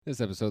This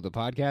episode of the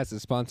podcast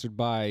is sponsored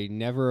by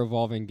Never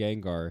Evolving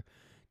Gengar,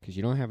 because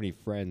you don't have any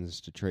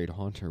friends to trade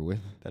Haunter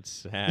with. That's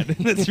sad.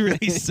 That's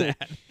really sad.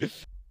 Because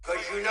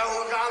you know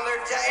who's on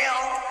their tail?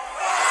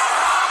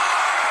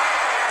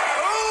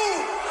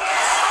 Who?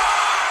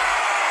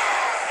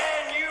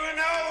 And you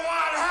know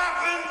what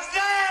happens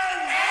then?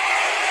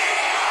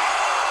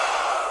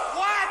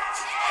 What?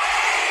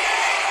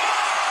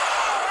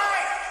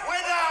 Right,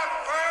 without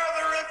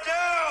further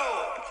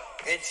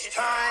ado, it's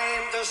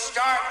time to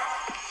start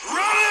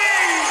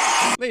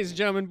running! Ladies and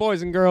gentlemen,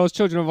 boys and girls,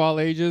 children of all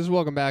ages,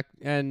 welcome back,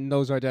 and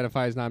those who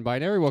identify as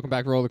non-binary, welcome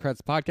back to Roll the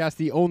Credits podcast,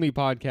 the only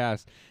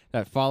podcast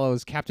that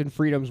follows Captain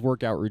Freedom's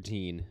workout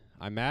routine.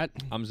 I'm Matt.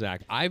 I'm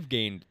Zach. I've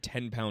gained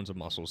 10 pounds of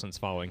muscle since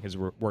following his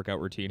workout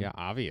routine. Yeah,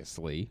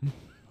 obviously.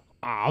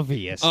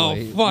 Obviously.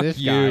 Oh, fuck this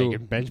you. guy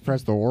can bench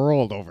press the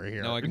world over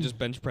here. No, I can just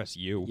bench press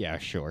you. Yeah,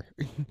 sure.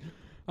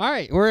 All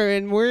right,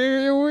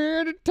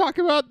 we're to talk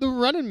about the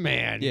Running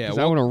Man. Yeah, because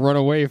I want to run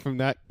away from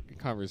that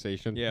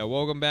conversation. Yeah,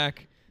 welcome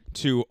back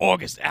to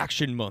August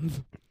Action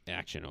Month.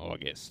 Action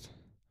August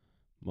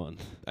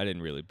month. I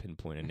didn't really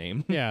pinpoint a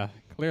name. Yeah,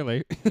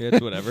 clearly.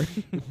 It's whatever.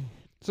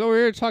 So we're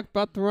here to talk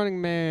about the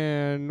Running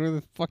Man. Where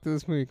the fuck did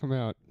this movie come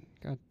out?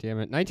 God damn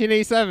it.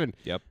 1987.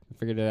 Yep. I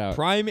figured it out.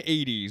 Prime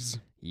 80s.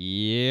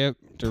 Yep.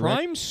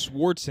 Prime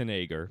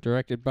Schwarzenegger.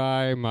 Directed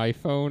by My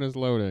Phone is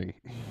Loading.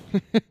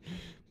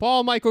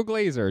 Paul Michael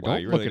Glazer. Wow,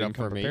 Don't you look really it didn't up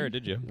come for me. prepared,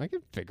 did you? I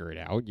can figure it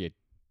out, you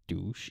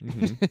douche.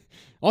 Mhm.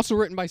 Also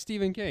written by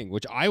Stephen King,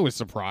 which I was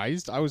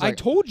surprised. I was I like,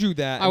 told you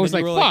that. I and was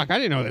then like, you were fuck, I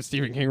didn't know that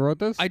Stephen King wrote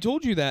this. I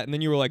told you that, and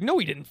then you were like, no,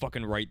 he didn't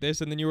fucking write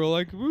this. And then you were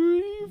like,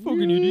 you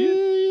fucking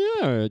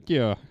idiot.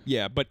 Yeah.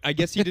 Yeah, but I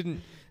guess he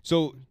didn't.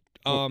 So,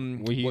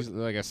 We used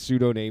like a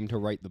pseudonym to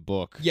write the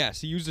book.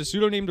 yes, he used a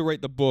pseudonym to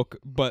write the book,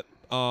 but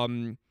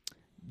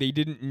they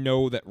didn't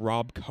know that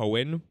Rob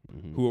Cohen,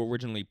 who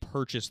originally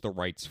purchased the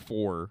rights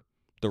for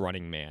The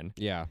Running Man,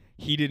 Yeah,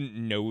 he didn't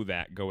know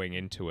that going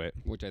into it.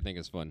 which I think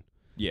is fun.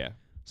 Yeah.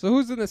 So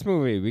who's in this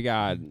movie? We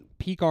got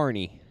Pete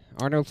Carney,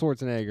 Arnold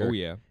Schwarzenegger Oh,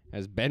 yeah.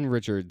 as Ben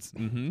Richards.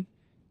 Mm-hmm.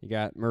 You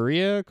got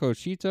Maria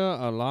Conchita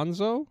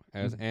Alonso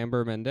as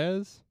Amber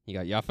Mendez. You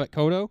got Yaphet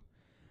Kotto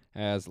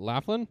as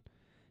Laughlin.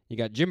 You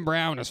got Jim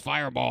Brown as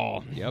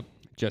Fireball. Yep.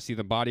 Jesse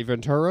the Body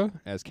Ventura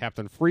as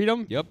Captain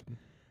Freedom. Yep.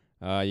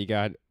 You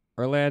got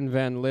Erland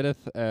Van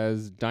Lideth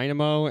as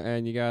Dynamo,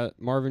 and you got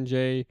Marvin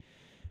J.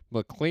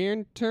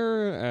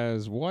 McCleanter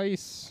as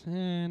Weiss,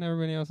 and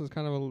everybody else is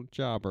kind of a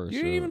jobber. You so-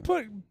 didn't even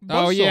put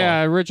Oh, Buzzsaw.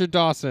 yeah, Richard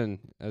Dawson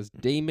as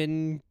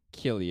Damon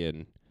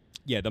Killian.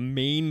 Yeah, the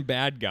main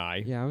bad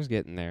guy. Yeah, I was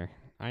getting there.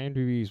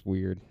 IMDb's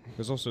weird.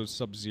 There's also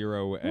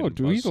Sub-Zero and Oh,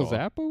 Dweezil Buzzsaw.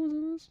 Zappa was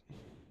in this?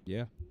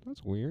 Yeah.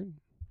 That's weird.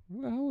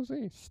 Who the hell was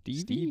he?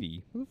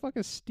 Stevie. Who the fuck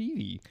is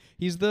Stevie?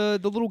 He's the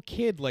little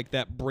kid like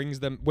that brings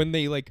them when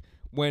they like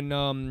when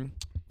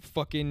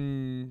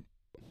fucking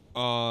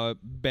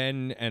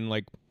Ben and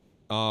like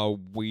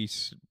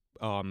Weiss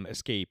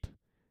escape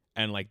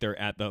and like they're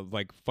at the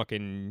like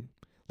fucking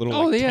little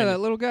Oh, like, yeah, tent. that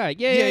little guy.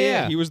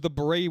 Yeah. He was the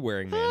beret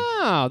wearing man.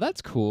 Oh,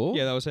 that's cool.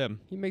 Yeah, that was him.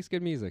 He makes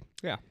good music.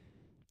 Yeah.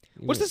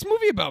 What's this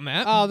movie about,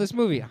 Matt? Oh, this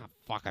movie. Oh,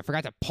 fuck, I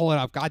forgot to pull it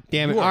up. God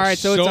damn it. You All are right,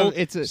 so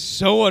it's a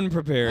so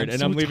unprepared, I'm and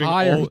so I'm leaving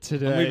tired all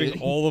today. I'm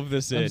leaving all of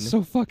this in. I'm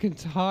so fucking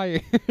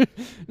tired.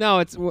 No,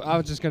 I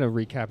was just going to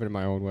recap it in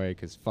my own way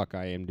because fuck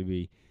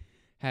IMDb.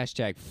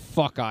 Hashtag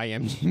fuck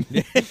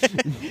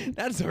IMDb.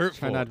 That's hurtful.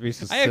 Try not to be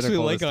so I actually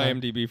cynical like this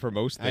time. IMDb for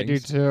most things. I do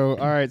too.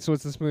 All right, so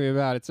what's this movie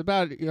about? It's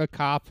about a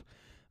cop,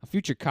 a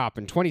future cop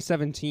in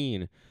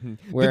 2017.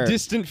 Where, The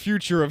distant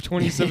future of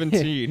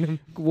 2017.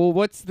 well,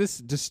 what's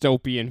this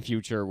dystopian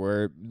future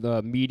where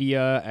the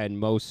media and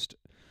most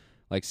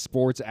like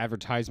sports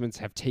advertisements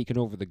have taken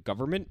over the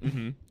government?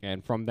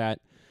 And from that,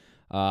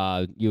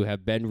 you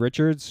have Ben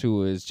Richards,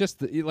 who is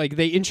just like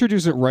they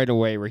introduce it right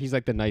away, where he's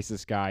like the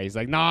nicest guy. He's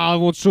like, "Nah, I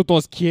won't shoot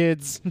those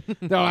kids."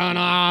 And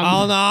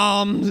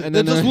then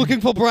they're just they're-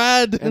 looking for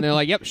bread. And they're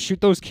like, "Yep, shoot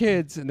those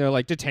kids." And they're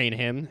like, "Detain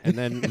him." And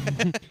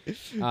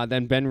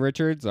then Ben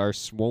Richards, our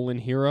swollen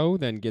hero,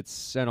 then gets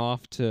sent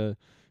off to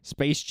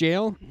space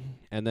jail.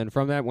 And then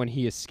from that, when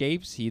he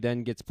escapes, he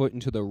then gets put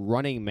into the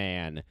Running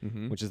Man,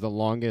 which is the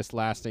longest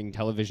lasting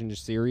television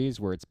series,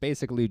 where it's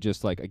basically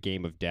just like a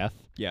game of death,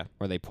 Yeah.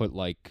 where they put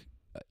like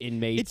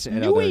inmates It's and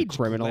New other Age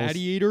criminals.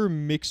 Gladiator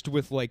mixed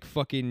with like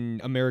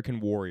fucking American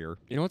Warrior.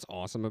 You know what's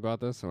awesome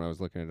about this? When I was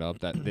looking it up,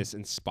 that this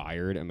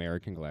inspired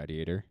American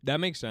Gladiator, That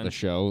makes the sense.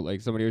 show.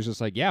 Like somebody was just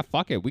like, "Yeah,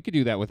 fuck it, we could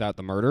do that without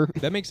the murder."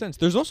 That makes sense.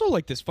 There's also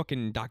like this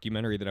fucking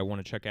documentary that I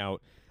want to check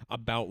out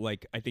about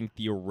like I think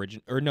the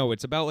origin or no,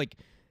 it's about like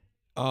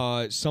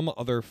some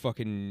other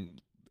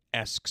fucking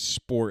esque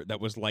sport that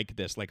was like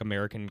this, like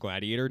American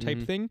Gladiator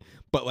type thing,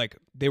 but like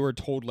they were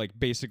told like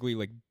basically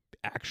like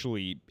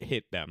actually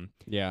hit them.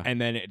 Yeah.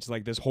 And then it's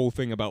like this whole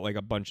thing about like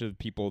a bunch of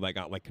people that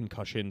got like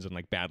concussions and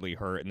like badly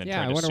hurt and then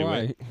Yeah, I tried to wonder sue why.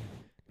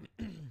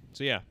 it.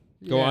 So yeah,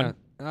 go on.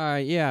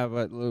 Yeah,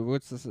 but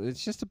what's this?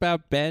 It's just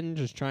about Ben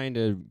just trying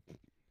to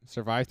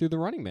survive through the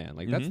Running Man.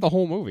 Like that's the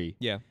whole movie.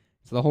 Yeah.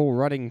 It's the whole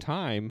running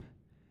time.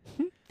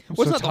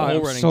 Well, it's not the whole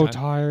I'm running so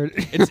time. tired.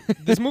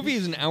 This movie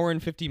is an hour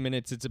and 50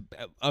 minutes. It's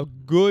a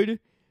good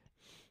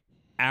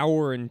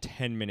hour and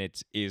 10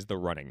 minutes is the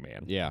Running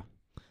Man. Yeah.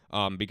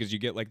 Because you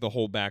get like the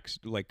whole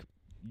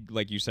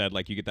like you said,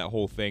 like you get that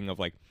whole thing of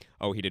like,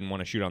 oh, he didn't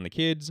want to shoot on the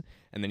kids,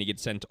 and then he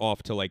gets sent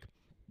off to like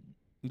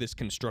this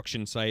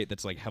construction site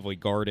that's like heavily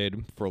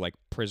guarded for like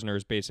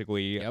prisoners,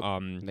 basically. Yep.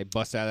 And they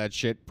bust out of that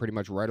shit pretty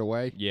much right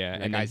away. Yeah,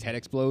 And that and guy's then- head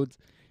explodes.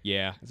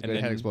 Yeah, It's a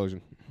good head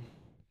explosion.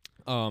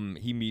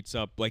 He meets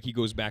up, like he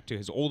goes back to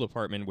his old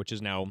apartment, which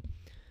is now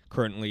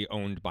currently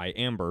owned by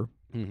Amber,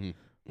 Mm-hmm.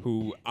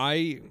 who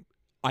I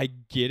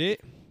get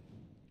it.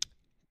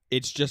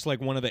 It's just like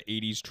one of the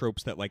 80s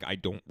tropes that like I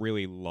don't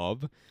really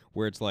love,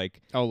 where it's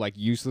like, Oh, like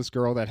useless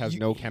girl that has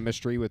no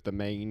chemistry with the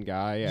main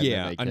guy. And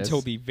yeah, then they until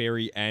kiss. the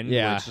very end, where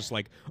Yeah. it's just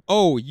like,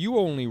 oh, you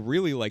only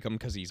really like him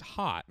because he's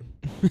hot.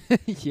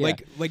 Yeah.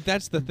 Like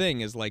that's the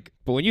thing is like,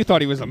 But when you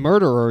thought he was a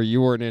murderer,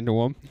 you weren't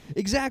into him.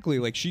 exactly,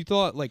 like she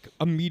thought like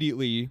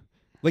immediately,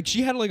 like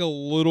she had like a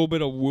little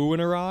bit of woo in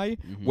her eye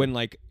when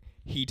like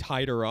he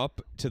tied her up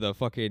to the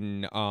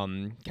fucking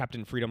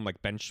Captain Freedom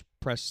like bench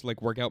press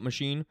like workout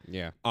machine.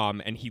 Yeah.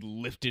 And he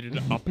lifted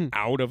it up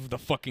out of the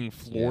fucking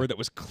floor Yeah. that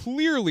was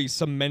clearly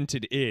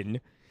cemented in.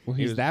 Well,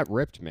 he's that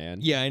ripped, man.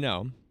 Yeah, I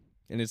know.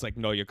 And it's like,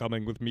 no, you're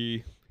coming with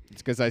me.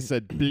 It's because I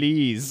said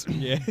please.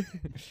 Yeah.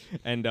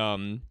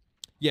 And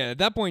yeah, at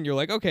that point you're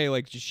like, okay,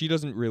 like she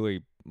doesn't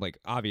really like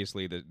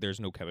obviously there's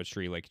no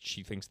chemistry, like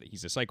she thinks that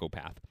he's a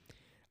psychopath.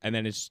 And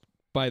then it's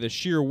by the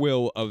sheer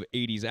will of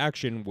 80s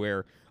action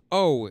where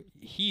oh,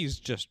 he's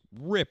just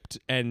ripped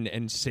and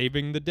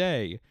saving the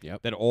day.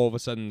 Yep. That all of a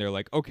sudden they're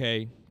like,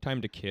 okay,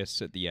 time to kiss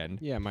at the end.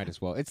 Yeah, might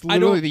as well. It's I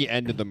literally don't- the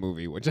end of the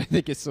movie, which I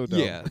think is so dope.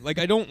 Yeah, like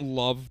I don't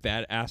love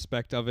that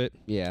aspect of it,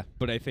 Yeah.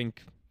 but I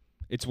think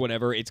it's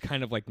whatever. It's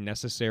kind of like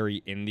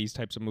necessary in these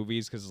types of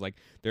movies because like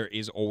there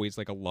is always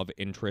like a love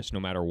interest no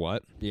matter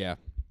what. Yeah.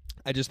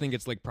 I just think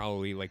it's like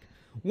probably like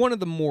one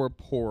of the more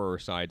poorer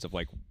sides of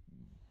like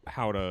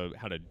how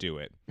to do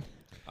it.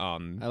 I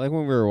like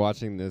when we were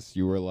watching this,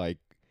 you were like,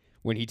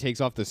 when he takes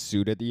off the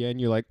suit at the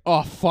end, you're like,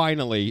 oh,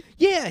 finally.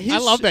 Yeah, I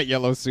love that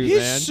yellow suit, his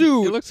man.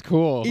 suit It looks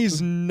cool.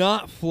 is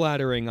not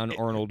flattering on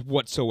Arnold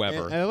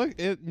whatsoever.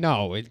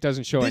 No, it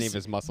doesn't show any This- of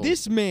his muscles.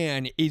 This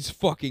man is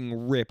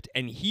fucking ripped,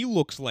 and he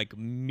looks like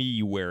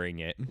me wearing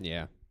it.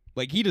 Yeah.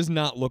 Like, he does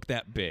not look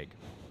that big.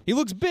 He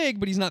looks big,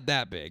 but he's not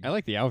that big. I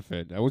like the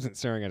outfit. I wasn't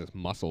staring at his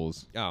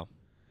muscles. Oh.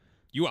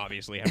 You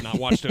obviously have not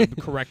watched a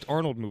correct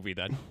Arnold movie,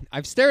 then.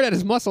 I've stared at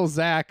his muscles,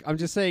 Zach. I'm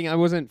just saying I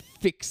wasn't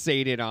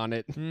fixated on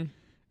it.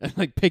 And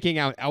like picking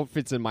out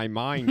outfits in my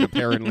mind,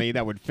 apparently,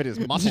 that would fit his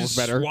muscles Just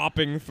better.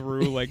 swapping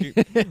through like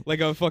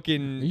a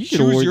fucking You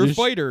should've choose wore your this-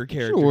 fighter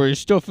character. Sure, his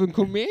stuff in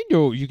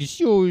Commando. You can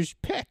show his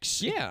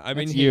pecs. Yeah, I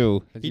mean, That's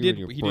you. That's he you did. and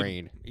your He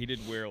brain. did. He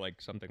did wear like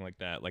something like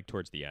that, like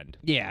towards the end.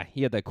 Yeah,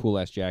 he had that cool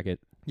ass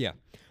jacket. Yeah.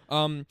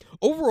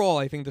 Overall,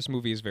 I think this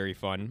movie is very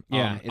fun.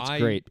 Yeah, it's I-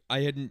 great.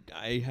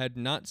 I had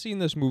not seen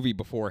this movie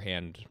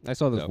beforehand. I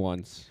saw this No.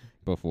 once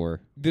before.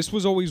 This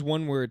was always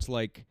one where it's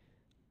like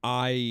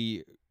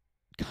I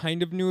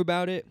kind of knew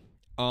about it.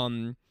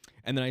 And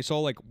then I saw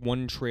like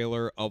one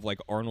trailer of like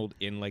Arnold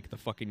in like the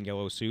fucking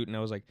yellow suit, and I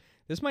was like,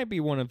 this might be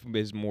one of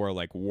his more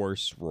like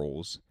worse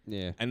roles.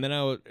 Yeah. And then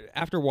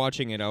after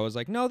watching it, I was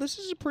like, no, this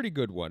is a pretty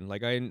good one.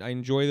 Like I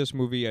enjoy this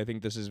movie. I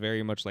think this is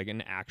very much like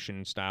an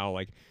action style.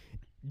 Like,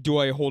 do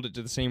I hold it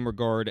to the same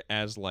regard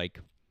as like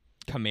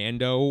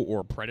Commando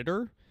or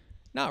Predator?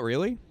 Not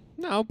really.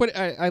 No, but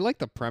I like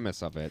the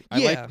premise of it.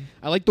 Yeah.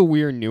 I like the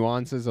weird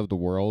nuances of the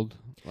world.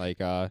 Like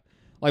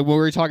what we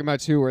were talking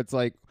about too, where it's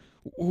like,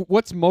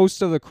 what's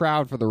most of the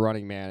crowd for the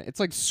Running Man? It's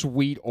like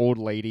sweet old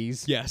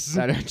ladies. Yes.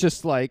 That are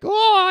just like, oh,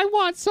 I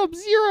want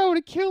Sub-Zero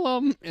to kill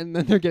him, and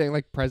then they're getting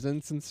like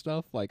presents and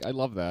stuff. Like, I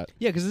love that.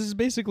 Yeah, because this is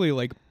basically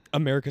like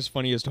America's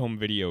Funniest Home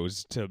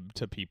Videos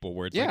to people,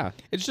 where it's Yeah. like,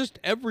 it's just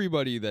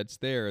everybody that's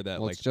there that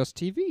Well, like it's just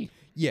TV.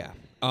 yeah.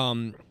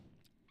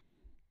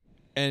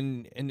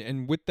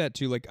 And with that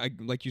too,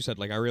 like you said,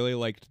 like I really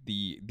liked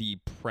the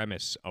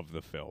premise of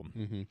the film.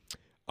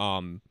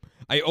 Mm-hmm.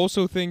 I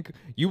also think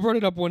you brought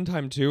it up one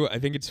time too. I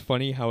think it's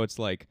funny how it's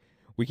like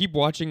we keep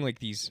watching like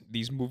these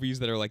movies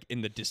that are like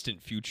in the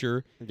distant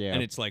future, Yeah.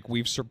 and it's like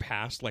we've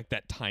surpassed like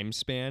that time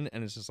span,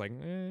 and it's just like,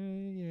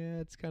 yeah,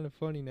 it's kind of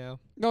funny now.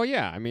 Oh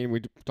yeah, I mean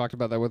we talked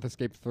about that with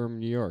Escape from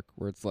New York,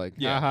 where it's like,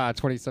 Yeah. haha,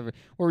 27.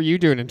 What were you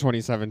doing in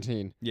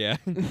 2017? Yeah,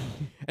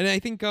 and I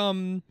think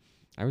I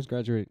was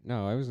graduating.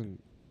 No, I was in.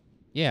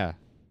 Yeah,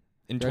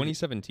 in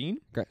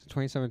 2017.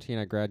 2017.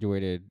 I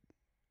graduated.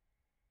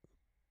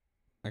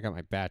 I got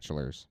my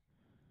bachelor's.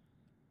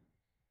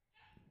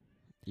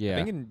 Yeah.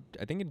 I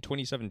think in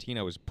 2017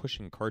 I was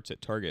pushing carts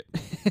at Target.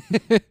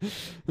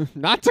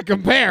 Not to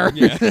compare.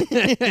 Yeah.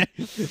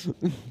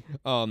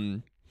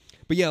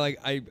 But yeah, like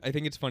I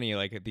think it's funny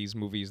like these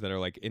movies that are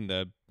like in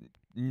the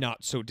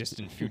not so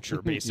distant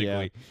future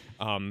basically.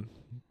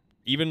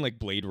 Even like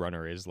Blade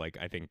Runner is like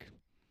I think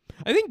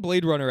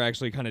Blade Runner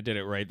actually kind of did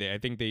it right. I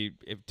think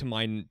to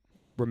my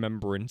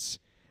remembrance,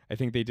 I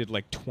think they did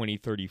like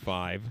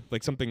 2035,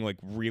 like something like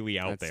really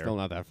out That's there. still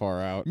not that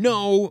far out.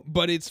 No,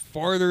 but it's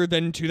farther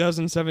than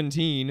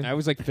 2017. I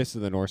was like Fist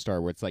of the North Star,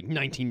 where it's like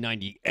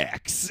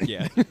 1990X.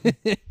 Yeah.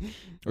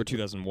 Or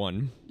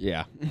 2001.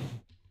 Yeah.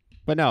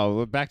 But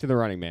no, back to The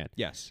Running Man.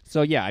 Yes.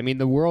 So yeah, I mean,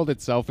 the world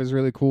itself is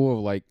really cool.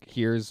 Of like,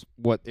 here's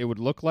what it would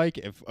look like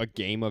if A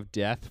Game of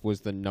Death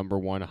was the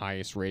 #1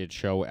 highest rated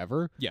show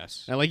ever.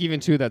 Yes. And like even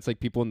too, that's like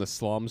people in the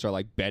slums are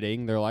like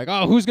betting. They're like,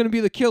 oh, who's gonna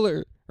be the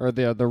killer or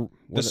the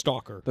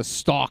stalker. The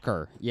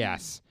stalker.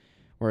 Yes.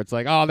 Where it's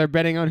like, oh, they're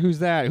betting on who's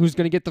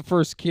gonna get the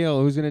first kill,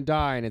 who's gonna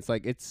die, and it's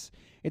like it's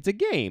a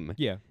game.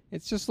 Yeah.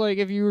 It's just like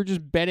if you were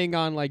just betting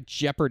on like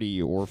Jeopardy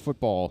or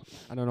football.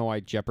 I don't know why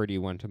Jeopardy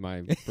went to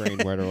my brain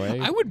right away.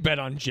 I would bet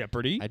on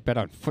Jeopardy. I'd bet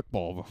on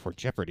football before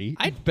Jeopardy.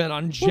 I'd bet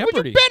on What Jeopardy.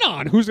 would you bet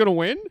on? Who's gonna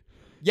win?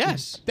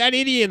 Yes. That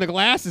idiot in the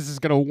glasses is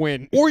gonna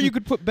win. Or you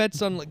could put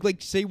bets on like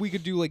say we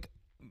could do like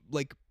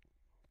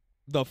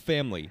The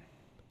Family,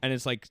 and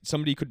it's like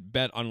somebody could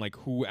bet on like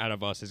who out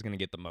of us is gonna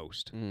get the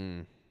most.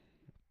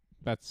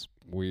 That's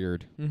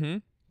weird. Mm-hmm.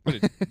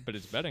 But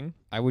it's betting.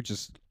 I would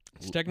just.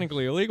 It's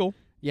technically illegal.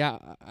 Yeah,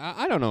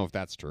 I don't know if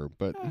that's true,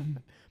 but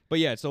But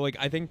yeah, so like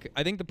I think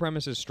the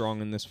premise is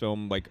strong in this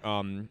film. Like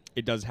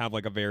it does have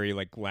like a very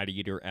like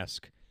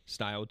gladiator-esque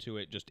style to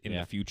it, just in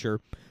the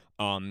future.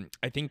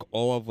 I think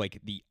all of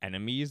like the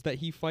enemies that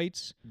he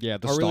fights, yeah,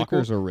 the are really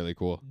stalkers cool. are really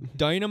cool.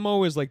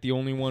 Dynamo is like the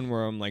only one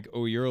where I'm like,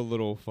 oh, you're a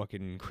little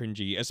fucking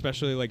cringy,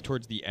 especially like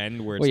towards the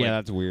end where it's Well, yeah,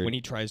 like that's weird. when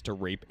he tries to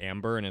rape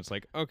Amber, and it's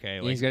like, okay,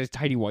 And like he's got his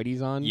tidy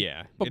whities on.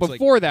 yeah, But it's like-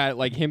 before that,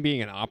 like him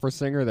being an opera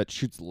singer that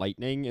shoots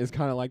lightning is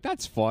kind of like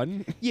that's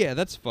fun. yeah,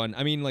 that's fun.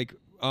 I mean, like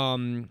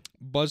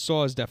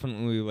Buzzsaw is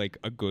definitely like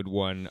a good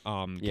one.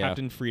 Yeah.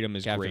 Captain Freedom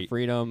is Captain great.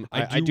 Freedom.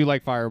 I I do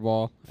like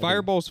Fireball.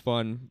 Fireball's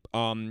fun.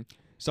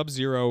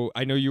 Sub-Zero,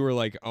 I know you were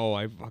like, oh,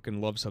 I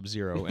fucking love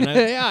Sub-Zero. And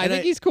I, yeah, I and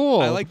think he's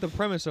cool. I like the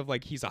premise of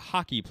like he's a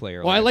hockey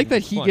player. Well, I like think that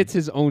it's he fun. gets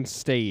his own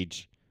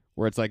stage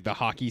where it's like the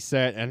hockey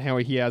set and how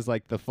he has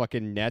like the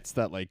fucking nets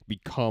that like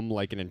become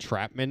like an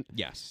entrapment.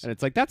 Yes. And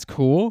it's like, that's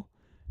cool.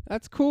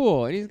 That's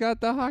cool. And he's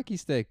got the hockey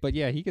stick. But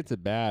yeah, he gets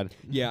it bad.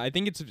 Yeah, I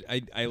think it's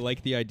I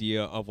like the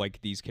idea of like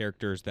these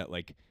characters that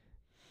like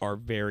are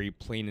very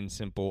plain and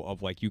simple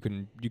of like you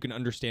can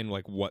understand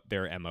like what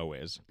their MO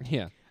is.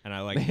 Yeah. And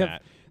I like They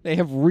that. They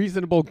have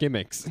reasonable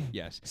gimmicks.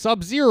 Yes.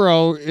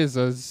 Sub-Zero is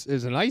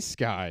an ice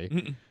guy.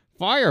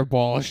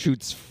 Fireball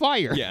shoots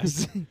fire.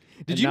 Yes. Did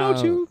And you know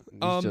now too?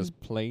 He's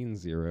just plain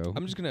Zero.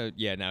 I'm just gonna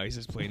now he's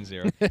just plain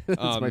Zero.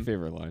 That's my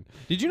favorite line.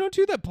 Did you know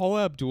too that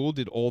Paula Abdul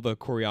did all the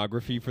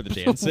choreography for the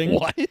dancing?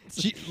 What?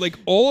 She like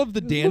all of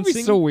the This movie's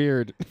dancing so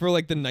weird. for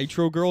like the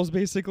Nitro Girls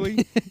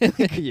basically.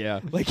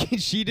 Yeah. Like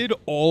she did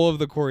all of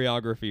the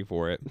choreography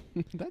for it.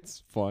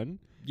 That's fun.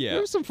 Yeah.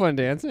 There's some fun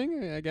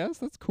dancing, I guess.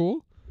 That's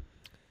cool.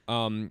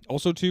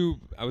 Also too,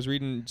 I was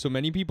reading so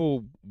many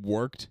people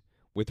worked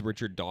with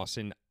Richard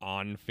Dawson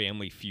on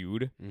Family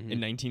Feud in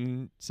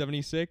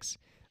 1976.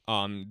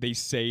 They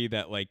say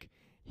that like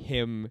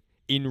him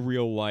in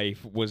real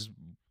life was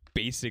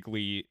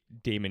basically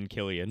Damon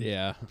Killian.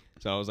 Yeah.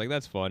 So I was like,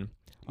 that's fun.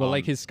 Well,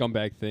 like his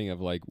scumbag thing of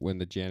like when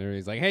the janitor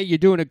is like, "Hey, you're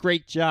doing a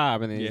great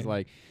job," and then he's Yeah.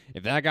 like,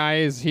 "If that guy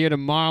is here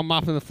tomorrow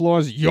mopping the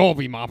floors, you'll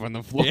be mopping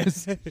the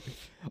floors."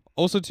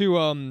 Also too,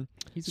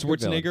 He's a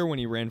good villain. Schwarzenegger when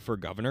he ran for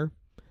governor.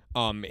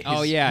 Oh,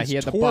 yeah, his he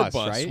had the tour bus,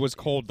 right? was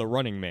called the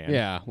Running Man.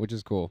 Yeah, which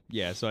is cool.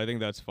 Yeah, so I think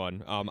that's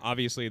fun.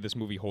 Obviously, this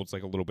movie holds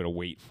like a little bit of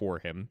weight for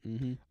him.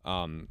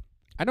 Mm-hmm.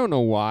 I don't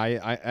know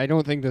why. I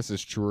don't think this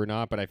is true or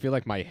not, but I feel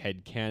like my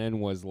headcanon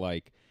was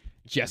like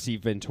Jesse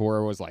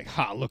Ventura was like,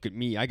 "Ha, look at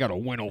me. I got to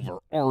win over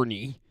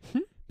Arnie."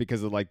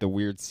 Because of like the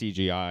weird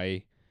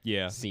CGI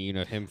Yeah. scene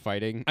of him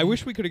fighting. I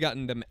wish we could have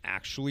gotten them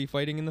actually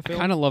fighting in the I film.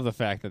 kind of love the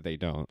fact that they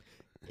don't.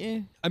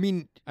 I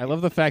mean, I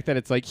love the fact that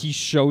it's like he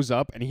shows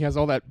up and he has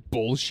all that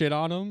bullshit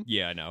on him.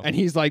 yeah, I know. And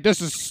he's like,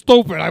 "This is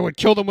stupid. I would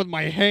kill them with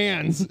my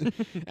hands."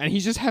 And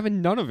he's just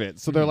having none of it.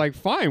 So they're like,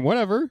 "Fine,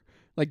 whatever."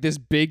 Like this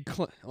big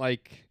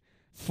like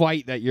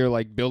fight that you're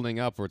like building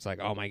up where it's like,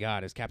 "Oh my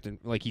God, is Captain,"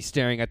 like he's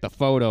staring at the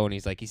photo and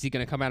he's like, "Is he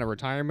going to come out of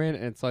retirement?"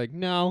 And it's like,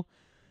 "No."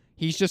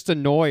 He's just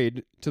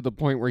annoyed to the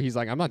point where he's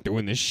like, "I'm not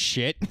doing this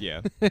shit."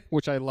 yeah.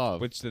 Which I love.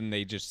 Which then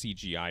they just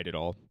CGI'd it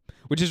all.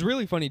 Which is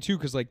really funny too,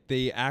 because like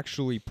they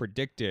actually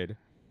predicted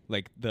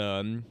like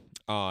the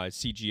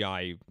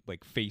CGI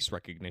like face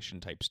recognition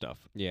type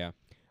stuff. Yeah.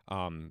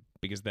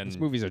 Because then This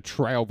movie's a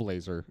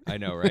trailblazer. I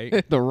know,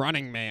 right? The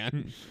Running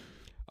Man.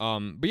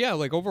 But yeah,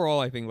 like overall,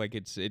 I think like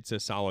it's a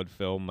solid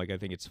film. Like I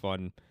think it's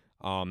fun.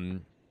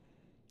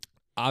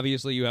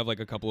 Obviously, you have like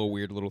a couple of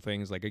weird little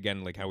things, like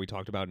again, like how we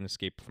talked about in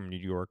Escape from New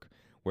York,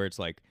 where it's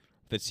like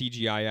the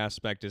CGI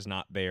aspect is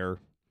not there.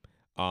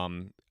 I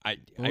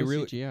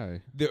really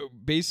CGI.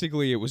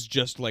 basically it was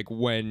just like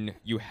when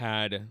you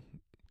had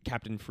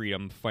Captain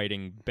Freedom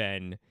fighting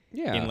Ben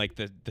Yeah. in like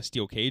the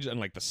steel cage and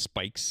like the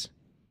spikes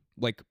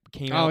like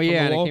came Oh out. yeah, from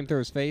and the it wall. came through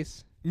his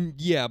face.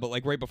 Yeah, but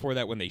like right before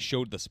that when they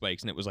showed the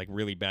spikes and it was like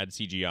really bad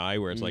CGI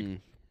where it's like Mm.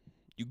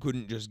 you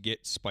couldn't just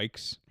get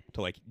spikes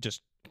to like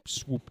just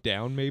swoop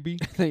down, maybe.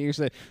 You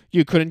said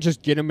you couldn't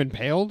just get him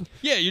impaled.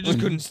 Yeah, you just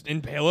couldn't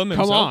impale him. Come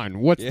himself. on,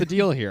 what's the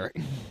deal here?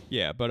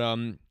 Yeah, but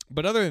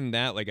other than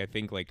that, like I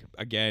think like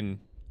again,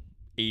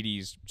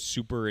 80s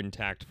super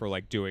intact for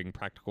like doing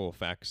practical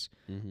effects.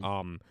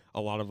 A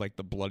lot of like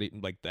the bloody,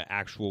 like the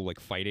actual like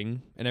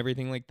fighting and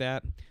everything like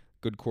that.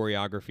 Good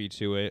choreography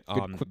to it.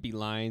 Good quippy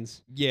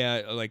lines.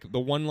 Yeah, like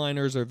the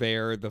one-liners are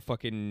there. The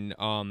fucking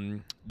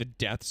the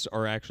deaths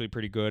are actually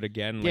pretty good.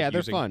 Again, like Yeah,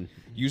 they're fun.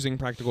 Using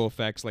practical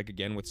effects, like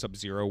again with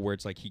Sub-Zero, where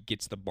it's like he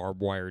gets the barbed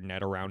wire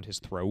net around his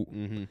throat.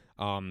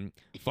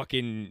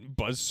 Fucking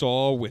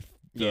buzzsaw with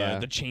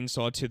the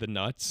chainsaw to the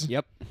nuts.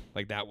 Yep.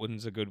 Like that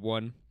one's a good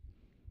one.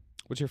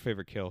 What's your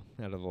favorite kill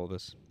out of all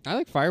this? I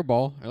like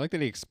Fireball. I like that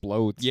he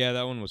explodes. Yeah,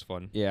 that one was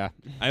fun. Yeah.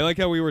 I like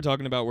how we were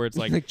talking about where it's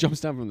like, like jumps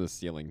down from the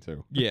ceiling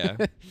too. yeah,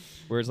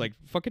 where it's like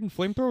fucking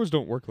flamethrowers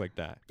don't work like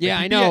that. Yeah,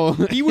 Like, I know.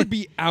 he would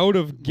be out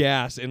of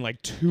gas in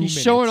like 2 minutes.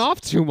 He's showing off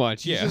too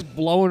much. He's Yeah. just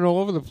blowing all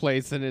over the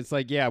place, and it's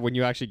like, yeah, when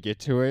you actually get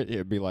to it,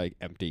 it'd be like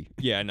empty.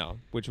 Yeah, no,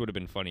 which would have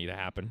been funny to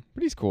happen.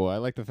 But he's cool. I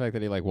like the fact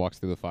that he like walks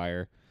through the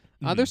fire.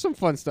 There's some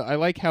fun stuff. I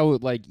like how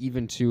like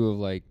even too of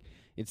like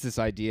it's this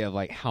idea of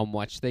like how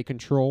much they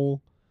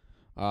control.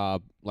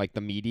 Like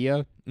the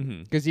media,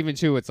 because even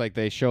too, it's like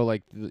they show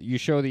like you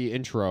show the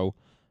intro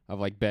of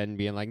like Ben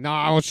being like,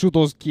 "Nah, I'll shoot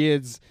those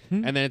kids,"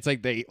 and then it's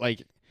like they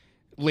like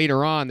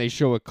later on they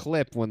show a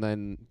clip when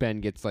then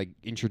Ben gets like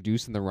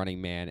introduced in the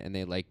Running Man, and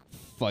they like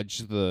fudge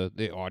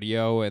the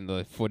audio and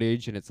the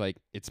footage, and it's like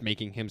it's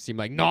making him seem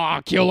like,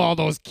 "Nah, kill all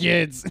those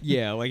kids."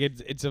 Yeah, like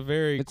it's a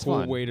very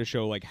cool fun. way to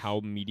show like how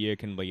media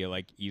can be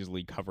like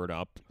easily covered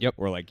up. Yep.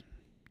 Or like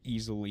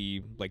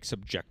easily like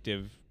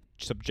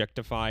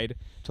subjectified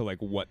to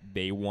like what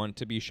they want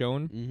to be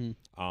shown,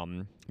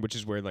 which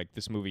is where like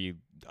this movie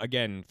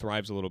again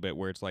thrives a little bit,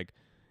 where it's like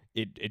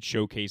it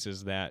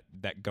showcases that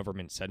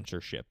government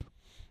censorship.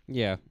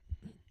 Yeah,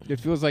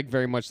 it feels like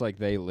very much like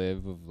They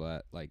Live of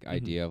that like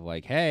idea of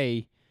like,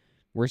 hey,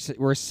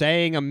 we're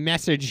saying a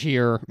message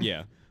here.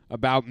 Yeah.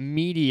 About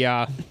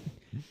media.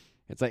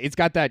 It's like it's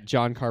got that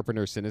John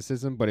Carpenter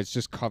cynicism, but it's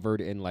just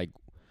covered in like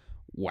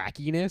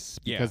wackiness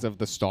because of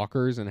the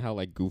stalkers and how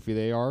like goofy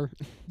they are.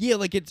 Yeah,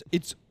 like it's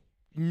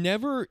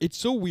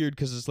so weird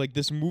because it's like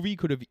this movie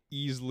could have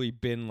easily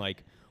been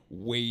like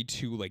way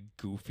too like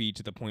goofy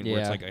to the point where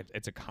it's like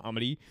it's a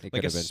comedy,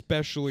 like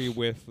especially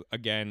with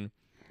again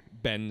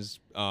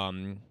Ben's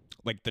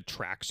like the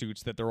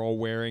tracksuits that they're all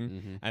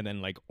wearing, and then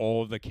like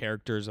all of the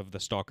characters of the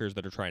stalkers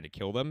that are trying to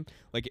kill them.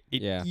 Like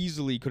it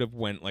easily could have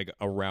went like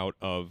a route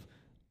of,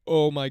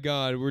 oh my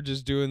god, we're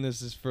just doing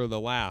this is for the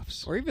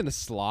laughs, or even the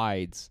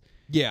slides.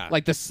 Yeah,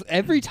 like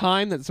every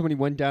time that somebody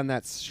went down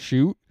that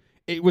chute,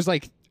 it was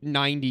like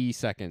 90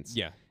 seconds.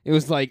 Yeah. It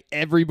was like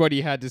everybody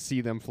had to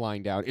see them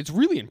flying down. It's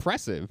really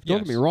impressive. Don't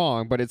get me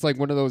wrong, but it's like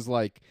one of those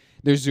like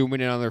they're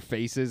zooming in on their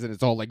faces and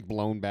it's all like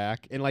blown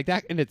back. And like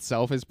that in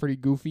itself is pretty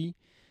goofy,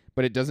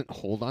 but it doesn't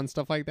hold on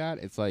stuff like that.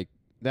 It's like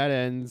that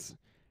ends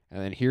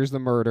and then here's the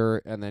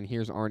murder and then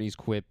here's Arnie's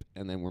quip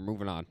and then we're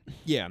moving on.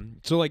 Yeah.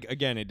 So like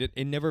again,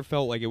 it never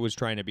felt like it was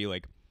trying to be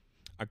like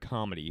a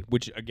comedy,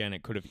 which again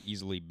it could have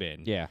easily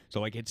been. Yeah. So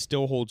like it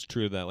still holds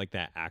true that like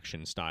that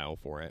action style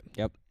for it.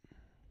 Yep.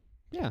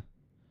 Yeah.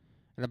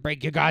 And I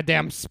break your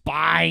goddamn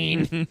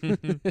spine.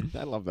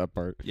 I love that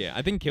part. Yeah,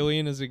 I think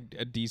Killian is a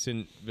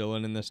decent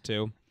villain in this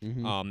too.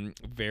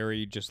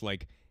 Very just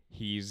like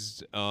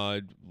he's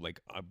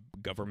like a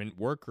government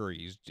worker.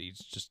 He's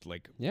just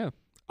like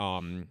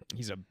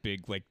he's a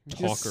big like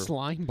talker,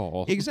 slime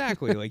ball.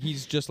 Exactly. Like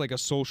he's just like a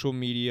social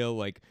media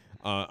like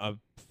a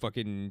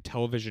fucking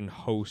television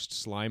host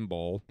slime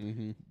ball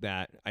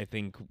that I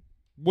think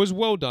was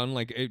well done.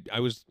 Like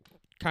I was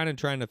kind of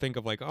trying to think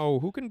of like, oh,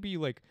 who can be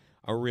like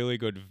a really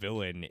good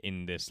villain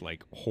in this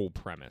like whole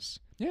premise.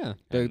 Yeah,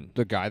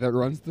 the guy that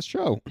runs the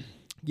show.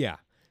 Yeah,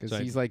 because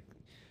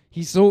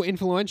he's so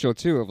influential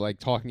too. Of like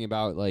talking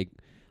about like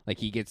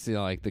he gets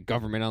like the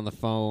government on the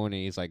phone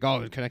and he's like,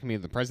 oh, connect me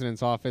to the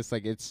president's office.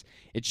 Like it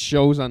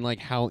shows on like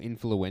how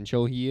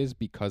influential he is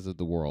because of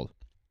the world.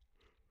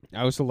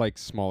 I also like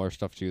smaller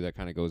stuff too that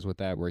kind of goes with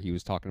that, where he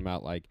was talking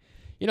about like,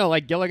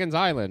 like Gilligan's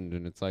Island,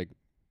 and it's like,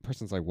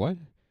 person's like, what?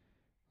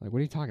 Like, what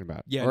are you talking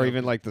about? Yeah, or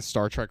even like the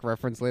Star Trek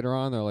reference later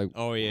on. They're like,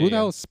 "Oh yeah, who the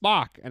hell is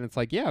Spock?" And it's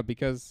like, yeah,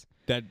 because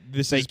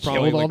they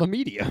killed all the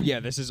media. Yeah,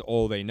 this is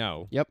all they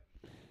know. Yep.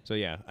 So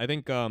yeah, I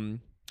think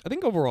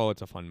overall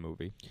it's a fun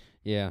movie.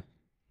 Yeah.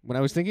 When I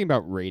was thinking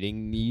about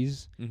rating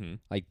these,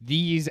 like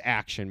these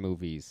action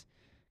movies,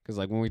 because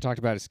like when we talked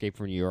about Escape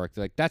from New York,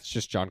 like that's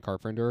just John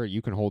Carpenter.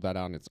 You can hold that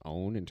on its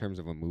own in terms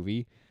of a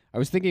movie. I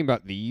was thinking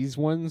about these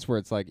ones where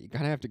it's like you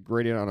kind of have to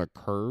grade it on a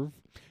curve.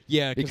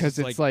 Yeah, because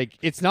it's like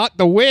it's not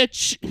The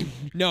Witch.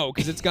 No,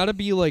 because it's got to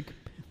be like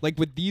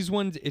with these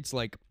ones, it's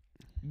like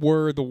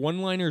were the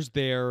one-liners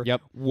there?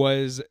 Yep.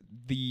 Was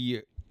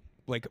the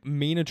like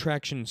main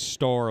attraction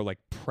star like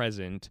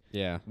present?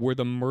 Yeah. Were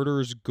the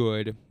murders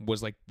good?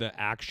 Was like the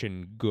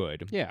action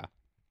good? Yeah.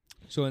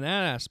 So in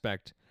that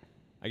aspect,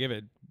 I give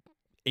it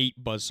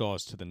 8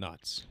 buzzsaws to the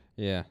nuts.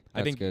 Yeah, I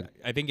that's think good.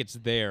 I think it's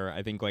there.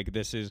 I think like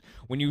this is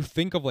when you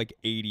think of like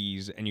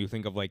 80s and you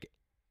think of like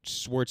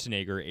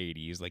Schwarzenegger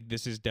 80s, like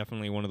this is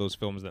definitely one of those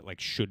films that like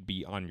should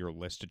be on your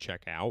list to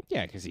check out.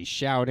 Yeah, because he's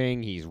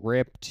shouting, he's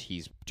ripped,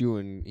 he's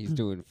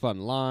doing fun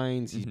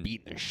lines, he's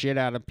beating the shit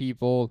out of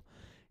people.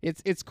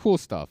 It's cool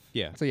stuff.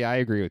 Yeah. So yeah, I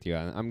agree with you.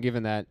 I'm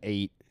giving that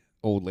 8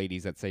 old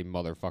ladies that say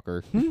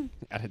motherfucker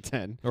out of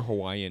 10. Or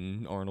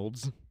Hawaiian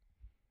Arnolds.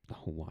 The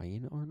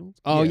Hawaiian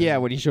Arnold? Oh yeah,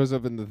 when he shows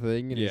up in the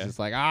thing and he's Yeah. just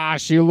like,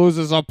 she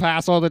loses her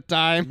pass all the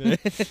time. They're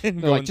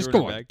Going like, just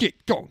through go it on, back.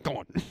 get going, go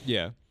on.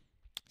 Yeah.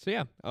 So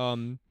yeah,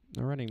 The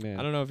Running Man.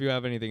 I don't know if you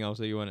have anything else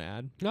that you want to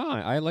add. No,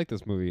 I like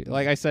this movie.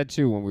 Like I said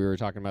too when we were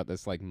talking about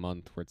this like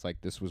month, where it's like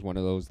this was one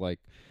of those like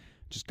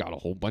just got a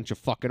whole bunch of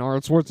fucking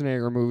Arnold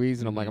Schwarzenegger movies,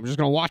 and I'm like, I'm just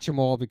gonna watch them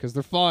all because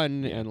they're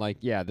fun, and like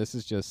this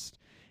is just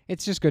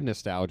it's just good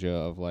nostalgia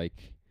of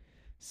like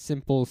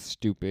simple,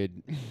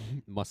 stupid,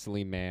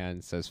 muscly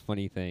man says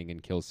funny thing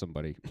and kills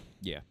somebody.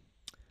 Yeah.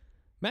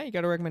 Matt, you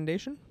got a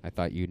recommendation? I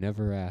thought you'd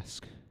never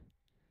ask.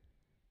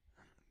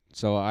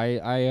 So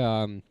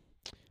I'm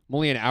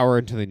only an hour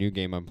into the new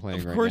game I'm playing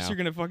right now. Of course you're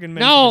going to fucking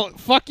mention No,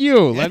 fuck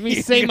you. Let me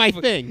say my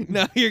thing.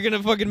 No, you're going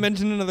to fucking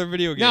mention another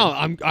video game.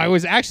 No, I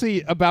was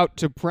actually about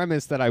to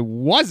premise that I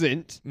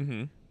wasn't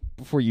Mm-hmm.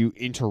 before you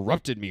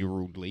interrupted me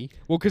rudely.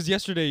 Well, because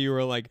yesterday you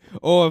were like,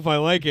 "Oh, if I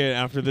like it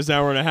after this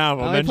hour and a half,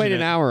 I'll I mention played it."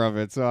 an hour of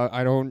it, so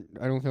I don't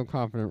feel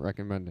confident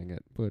recommending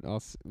it. But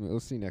we'll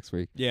see next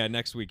week. Yeah,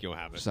 next week you'll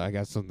have it. So I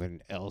got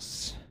something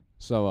else.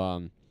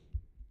 So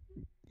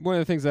one of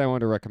the things that I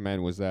wanted to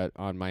recommend was that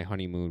on my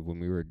honeymoon when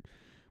we were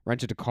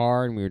rented a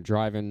car and we were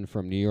driving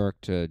from New York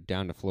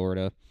down to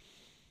Florida.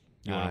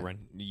 You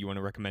want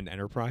to recommend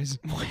Enterprise?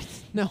 What?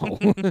 No,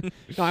 no.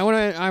 I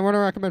want to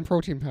recommend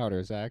protein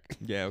powder, Zach.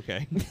 Yeah.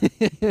 Okay.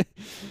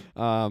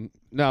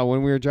 No,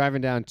 when we were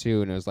driving down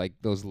too, and it was like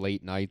those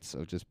late nights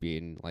of just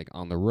being like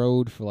on the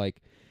road for like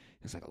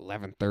it was like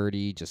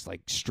 11:30, just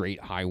like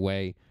straight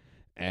highway,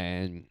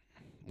 and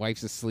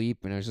wife's asleep,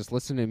 and I was just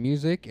listening to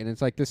music, and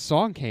it's like this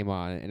song came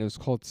on, and it was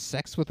called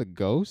 "Sex with a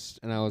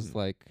Ghost," and I was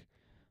like,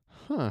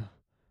 "Huh,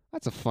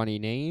 that's a funny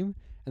name."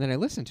 And then I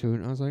listened to it,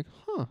 and I was like,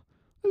 "Huh,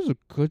 this is a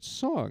good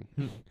song."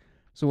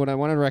 So what I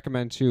wanted to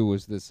recommend too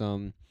was this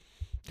kind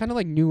of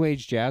like new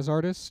age jazz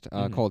artist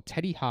called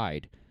Teddy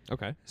Hyde.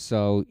 Okay.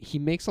 So he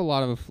makes a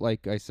lot of,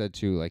 like I said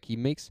too, like he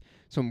makes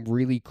some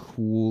really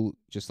cool,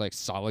 just like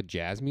solid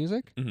jazz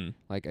music. Mm-hmm.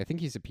 Like I think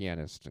he's a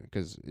pianist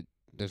because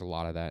there's a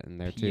lot of that in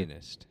there too.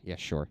 Pianist. Yeah,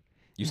 sure.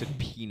 You said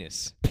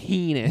penis.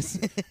 Penis.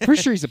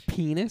 Pretty sure he's a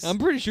penis. I'm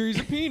pretty sure he's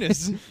a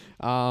penis.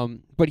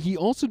 But he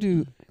also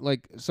do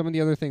like some of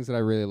the other things that I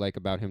really like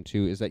about him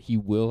too is that he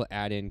will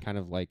add in kind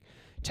of like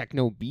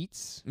techno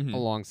beats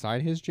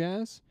alongside his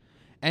jazz.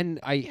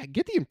 And I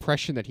get the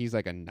impression that he's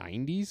like a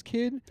 90s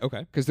kid. Okay.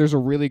 Because there's a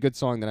really good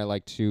song that I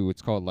like too.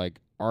 It's called like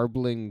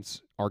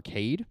Arbling's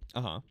Arcade.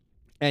 Uh-huh.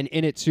 And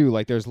in it too,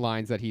 like there's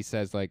lines that he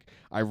says like,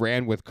 I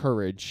ran with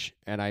courage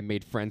and I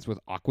made friends with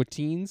aqua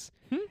teens.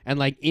 And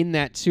like in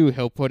that too,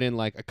 he'll put in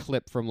like a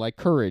clip from like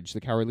Courage, the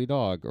Cowardly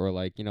Dog, or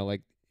like, you know,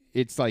 like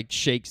it's like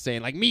Shake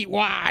saying like meet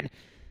one.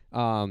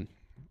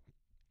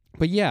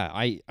 But yeah,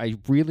 I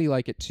really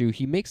like it too.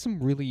 He makes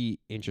some really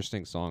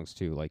interesting songs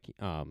too. Like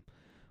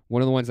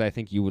one of the ones that I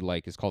think you would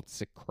like is called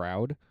Sick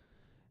Crowd.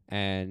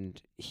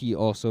 And he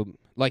also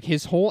like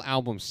his whole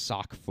album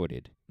Sock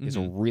Footed is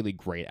a really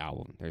great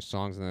album. There's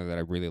songs in there that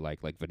I really like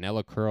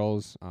Vanilla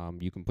Curls,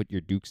 You Can Put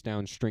Your Dukes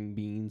Down, String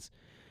Beans.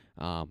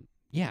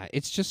 Yeah,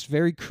 it's just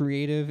very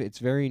creative. It's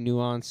very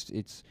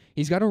nuanced.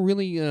 He's got a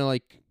really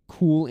like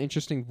cool,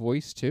 interesting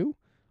voice too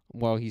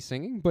while he's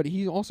singing, but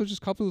he also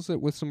just couples it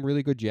with some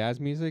really good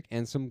jazz music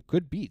and some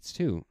good beats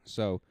too.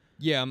 So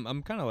yeah,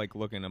 I'm kind of like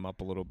looking him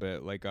up a little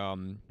bit. Like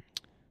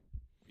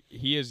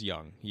he is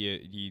young.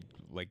 He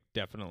like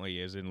definitely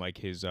is in like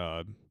his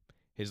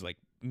like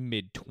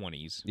mid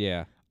 20s.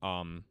 yeah,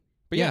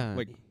 but yeah,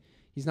 like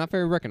he's not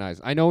very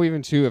recognized. I know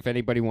even too if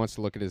anybody wants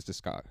to look at his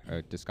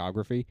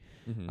discography.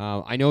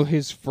 I know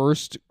his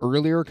first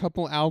earlier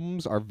couple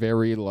albums are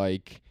very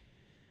like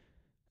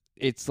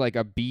it's like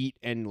a beat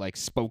and like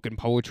spoken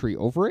poetry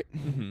over it.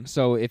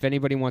 So if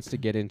anybody wants to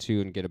get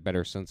into and get a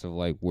better sense of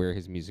like where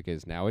his music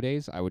is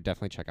nowadays, I would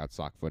definitely check out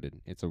Sock Footed.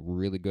 It's a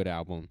really good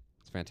album.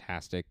 It's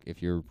fantastic.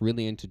 If you're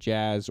really into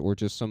jazz or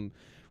just some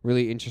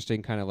really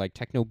interesting kind of like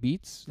techno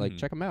beats, like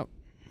check them out.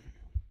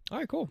 All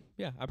right, cool.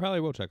 Yeah, I probably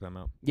will check them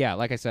out. Yeah,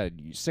 like I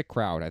said, Sick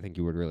Crowd. I think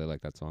you would really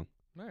like that song.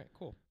 All right,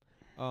 cool.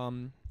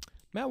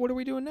 Matt, what are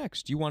we doing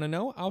next? Do you want to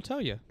know? I'll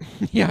tell you.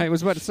 Yeah, I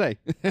was about to say.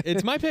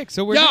 It's my pick,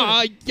 so we're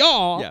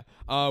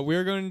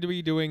we're going to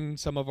be doing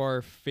some of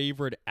our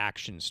favorite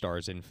action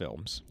stars in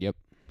films. Yep.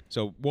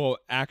 So, well,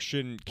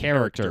 action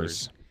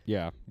Characters.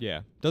 Yeah.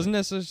 Yeah. Doesn't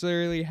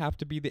necessarily have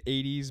to be the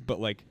 80s, but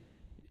like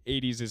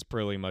 80s is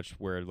pretty much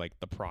where like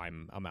the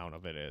prime amount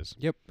of it is.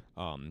 Yep.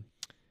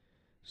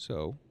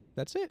 So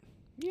that's it.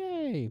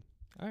 Yay.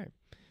 All right.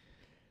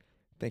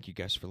 Thank you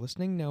guys for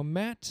listening. Now,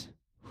 Matt,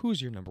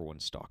 who's your number one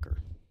stalker?